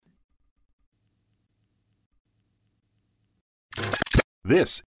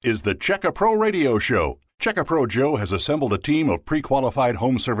This is the Checka Pro Radio Show. Checka Pro Joe has assembled a team of pre-qualified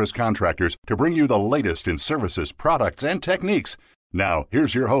home service contractors to bring you the latest in services, products, and techniques. Now,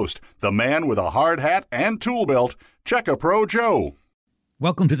 here's your host, the man with a hard hat and tool belt, Checka Pro Joe.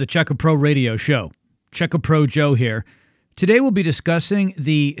 Welcome to the Checka Pro Radio Show. Checka Pro Joe here. Today we'll be discussing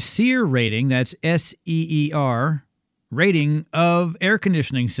the Seer rating, that's S-E-E-R, rating of air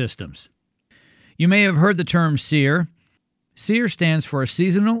conditioning systems. You may have heard the term Seer. Seer stands for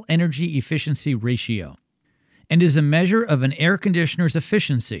Seasonal Energy Efficiency Ratio and is a measure of an air conditioner's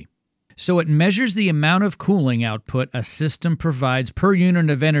efficiency. So it measures the amount of cooling output a system provides per unit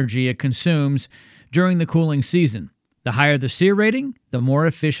of energy it consumes during the cooling season. The higher the Seer rating, the more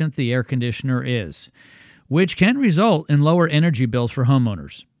efficient the air conditioner is, which can result in lower energy bills for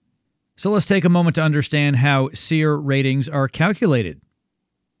homeowners. So let's take a moment to understand how Seer ratings are calculated.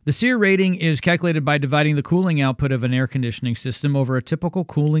 The Seer rating is calculated by dividing the cooling output of an air conditioning system over a typical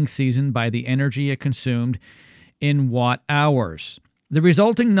cooling season by the energy it consumed in watt hours. The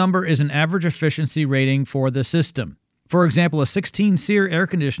resulting number is an average efficiency rating for the system. For example, a 16 Seer air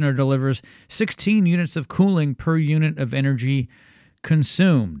conditioner delivers 16 units of cooling per unit of energy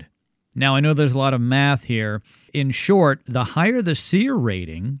consumed. Now, I know there's a lot of math here. In short, the higher the Seer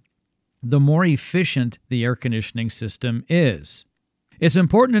rating, the more efficient the air conditioning system is. It's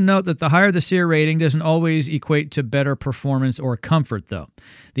important to note that the higher the Seer rating doesn't always equate to better performance or comfort, though.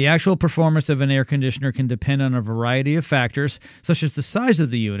 The actual performance of an air conditioner can depend on a variety of factors, such as the size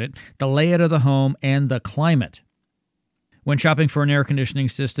of the unit, the layout of the home, and the climate. When shopping for an air conditioning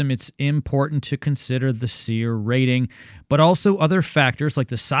system, it's important to consider the Seer rating, but also other factors like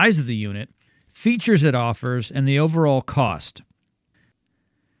the size of the unit, features it offers, and the overall cost.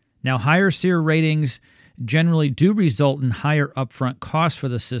 Now, higher Seer ratings generally do result in higher upfront costs for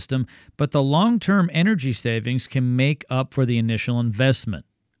the system, but the long-term energy savings can make up for the initial investment.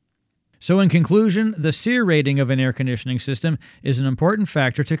 So in conclusion, the Seer rating of an air conditioning system is an important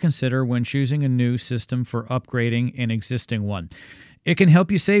factor to consider when choosing a new system for upgrading an existing one. It can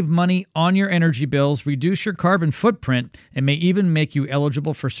help you save money on your energy bills, reduce your carbon footprint, and may even make you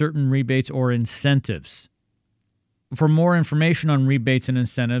eligible for certain rebates or incentives. For more information on rebates and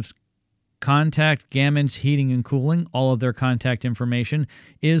incentives, contact Gammons Heating and Cooling. All of their contact information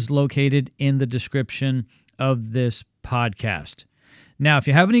is located in the description of this podcast. Now, if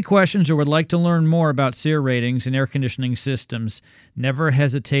you have any questions or would like to learn more about Seer ratings and air conditioning systems, never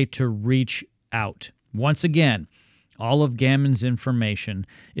hesitate to reach out. Once again, all of Gammons' information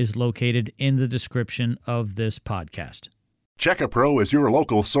is located in the description of this podcast. Checka Pro is your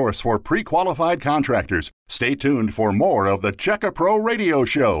local source for pre-qualified contractors. Stay tuned for more of the Checka Pro Radio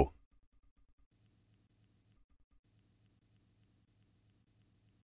Show.